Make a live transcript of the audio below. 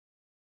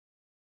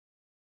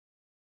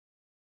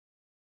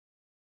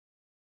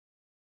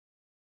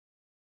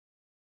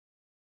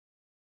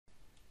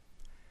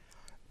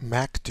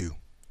MACC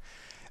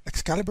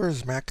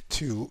Excalibur's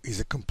MACC is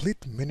a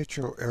complete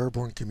miniature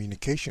airborne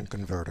communication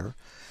converter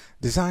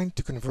designed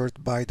to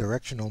convert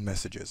bidirectional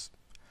messages.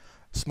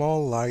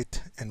 Small,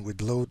 light, and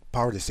with low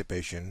power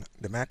dissipation,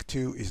 the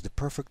MACC is the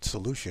perfect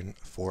solution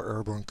for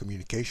airborne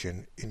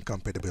communication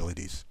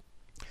incompatibilities.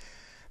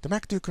 The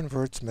MACC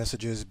converts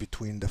messages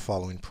between the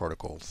following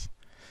protocols: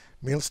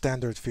 MIL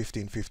Standard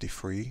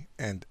 1553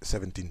 and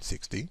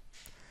 1760,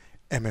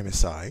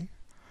 MMSI,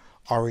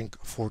 RINC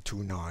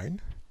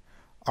 429,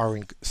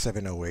 RINC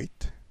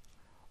 708,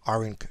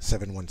 RINC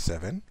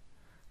 717,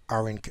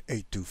 RINC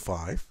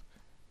 825,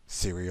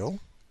 Serial,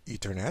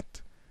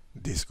 Ethernet,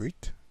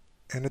 Discrete,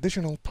 and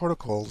additional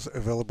protocols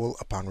available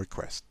upon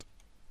request.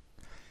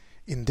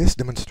 In this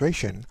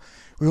demonstration,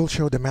 we will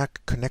show the MACC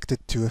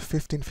connected to a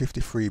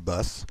 1553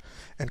 bus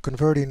and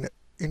converting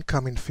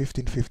incoming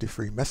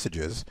 1553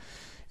 messages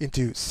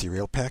into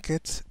serial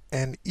packets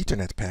and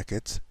Ethernet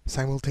packets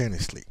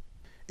simultaneously.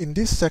 In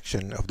this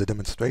section of the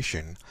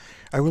demonstration,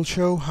 I will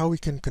show how we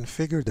can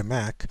configure the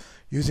MACC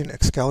using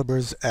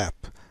Excalibur's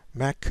app,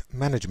 MACC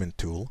Management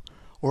Tool,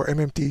 or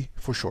MMT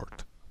for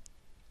short.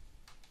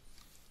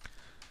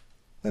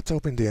 Let's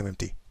open the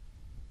MMT.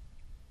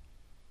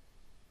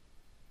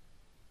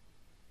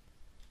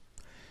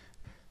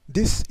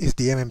 This is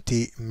the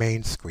MMT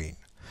main screen.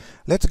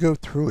 Let's go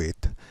through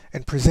it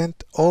and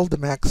present all the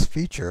MACC's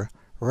features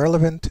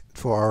relevant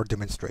for our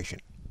demonstration.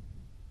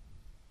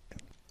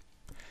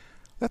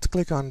 Let's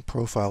click on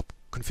Profile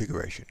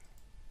Configuration.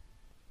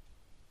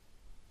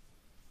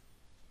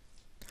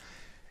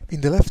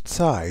 In the left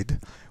side,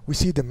 we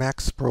see the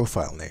MACC's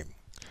profile name.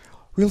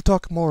 We'll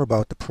talk more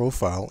about the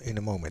profile in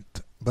a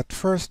moment, but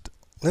first,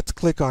 let's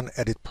click on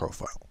Edit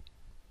Profile.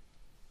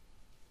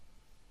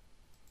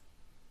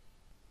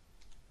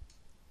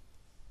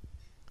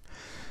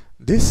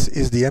 This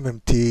is the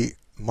MMT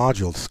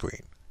module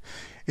screen.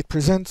 It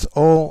presents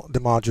all the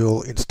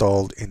modules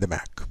installed in the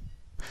MACC.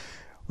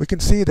 We can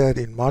see that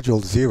in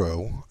Module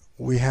 0,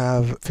 we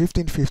have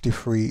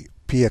 1553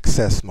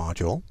 PXS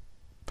module,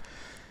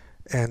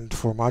 and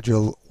for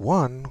Module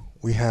 1,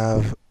 we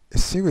have a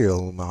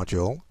serial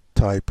module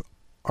type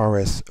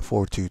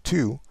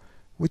RS422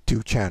 with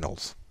 2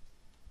 channels.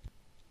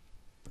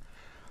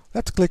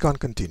 Let's click on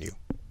Continue.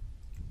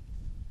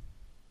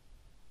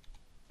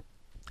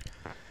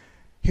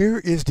 Here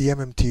is the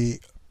MMT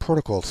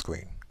protocol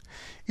screen.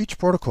 Each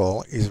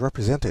protocol is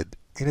represented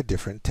in a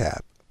different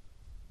tab.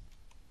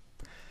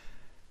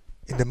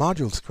 In the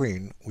module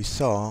screen, we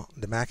saw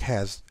the MACC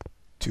has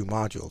 2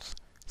 modules,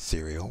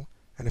 serial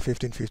and a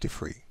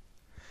 1553.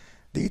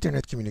 The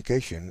Ethernet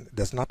communication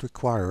does not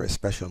require a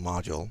special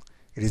module.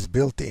 It is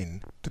built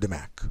in to the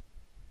MACC.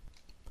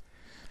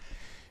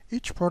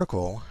 Each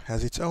protocol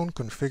has its own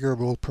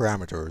configurable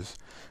parameters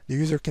the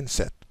user can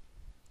set.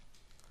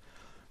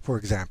 For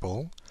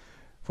example,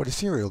 for the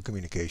serial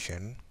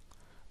communication,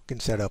 we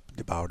can set up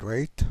the baud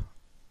rate,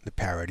 the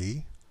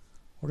parity,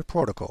 or the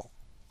protocol.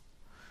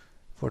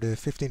 For the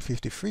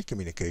 1553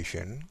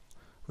 communication,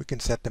 we can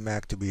set the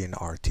MACC to be an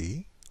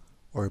RT,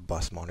 or a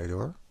bus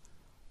monitor,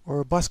 or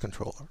a bus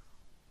controller.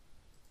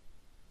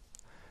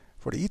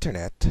 For the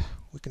Ethernet,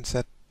 we can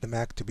set the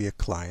MACC to be a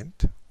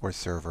client or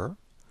server.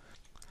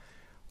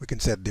 We can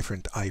set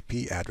different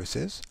IP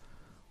addresses,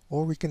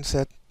 or we can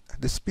set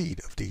the speed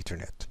of the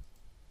Ethernet.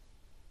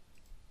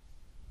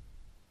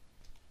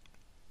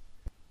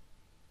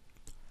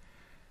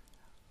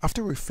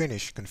 After we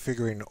finish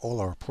configuring all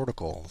our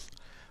protocols,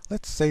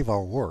 let's save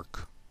our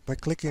work by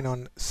clicking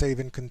on Save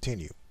and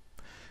Continue.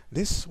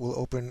 This will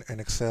open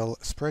an Excel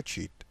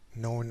spreadsheet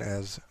known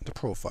as the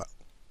profile.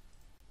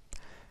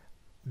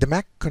 The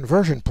MACC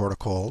conversion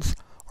protocols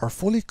are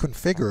fully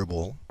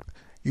configurable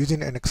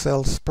using an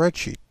Excel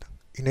spreadsheet,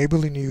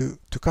 enabling you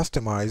to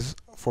customize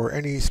for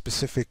any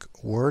specific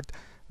word,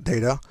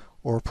 data,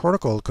 or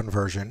protocol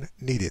conversion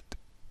needed.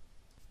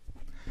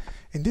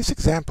 In this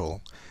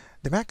example,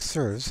 the MACC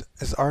serves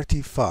as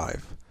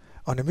RT5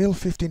 on a MIL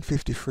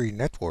 1553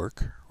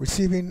 network,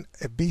 receiving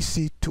a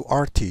BC to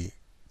RT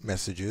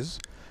messages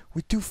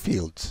with 2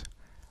 fields,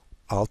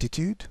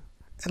 altitude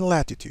and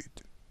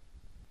latitude.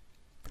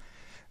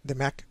 The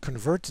MACC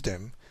converts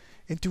them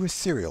into a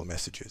serial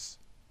messages.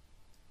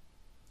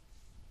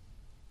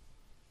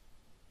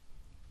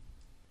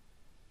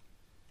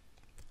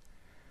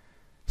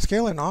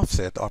 Scale and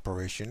offset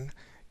operation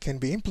can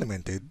be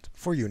implemented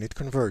for unit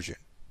conversion.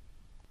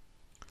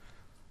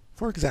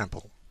 For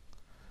example,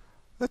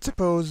 let's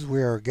suppose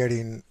we are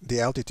getting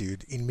the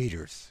altitude in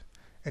meters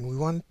and we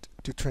want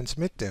to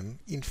transmit them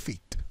in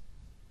feet.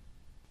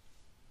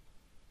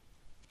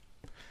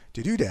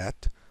 To do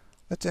that,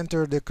 let's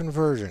enter the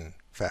conversion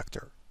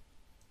factor.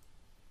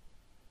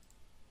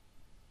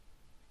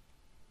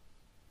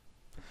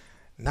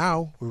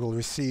 Now we will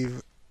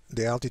receive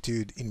the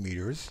altitude in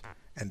meters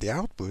and the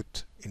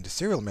output in the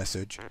serial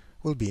message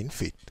will be in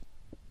feet.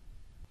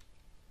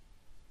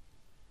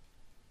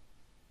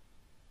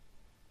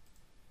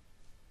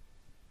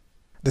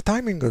 The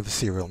timing of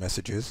serial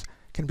messages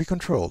can be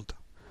controlled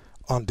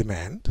on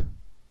demand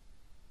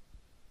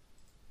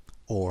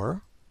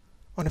or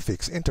on a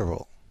fixed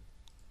interval.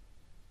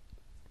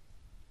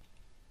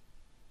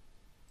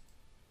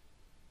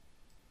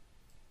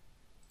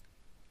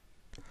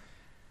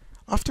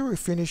 After we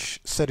finish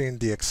setting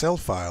the Excel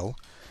file,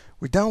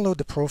 we download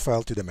the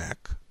profile to the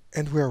Mac,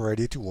 and we are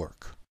ready to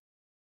work.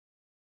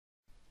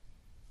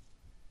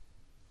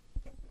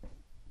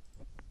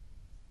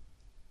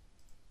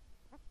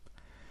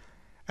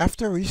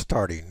 After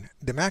restarting,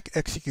 the Mac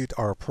executes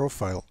our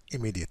profile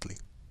immediately.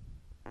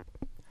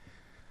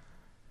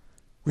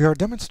 We are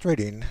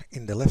demonstrating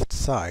in the left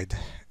side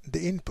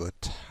the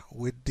input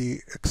with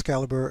the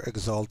Excalibur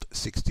Exalt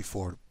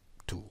 64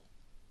 tool.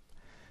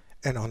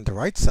 And on the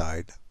right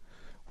side,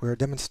 we are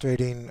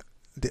demonstrating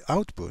the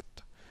output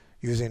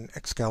using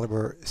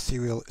Excalibur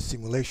Serial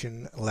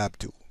Simulation Lab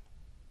tool.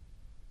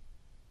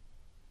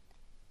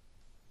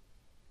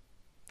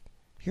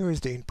 Here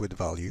is the input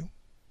value,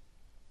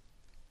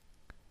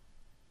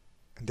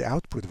 and the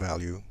output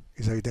value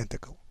is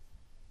identical.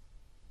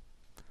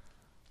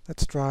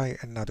 Let's try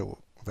another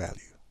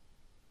value.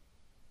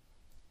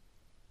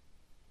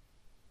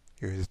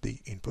 Here is the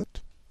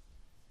input.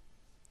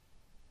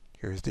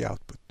 Here is the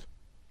output.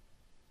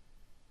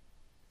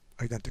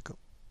 Identical.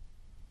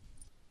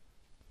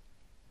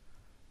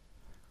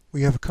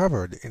 We have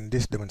covered in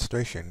this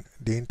demonstration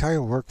the entire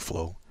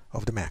workflow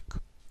of the Mac.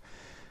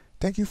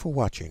 Thank you for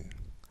watching.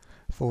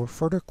 For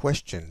further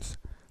questions,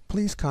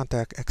 please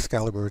contact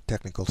Excalibur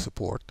Technical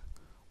Support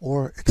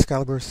or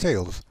Excalibur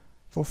Sales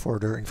for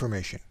further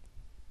information.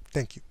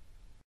 Thank you.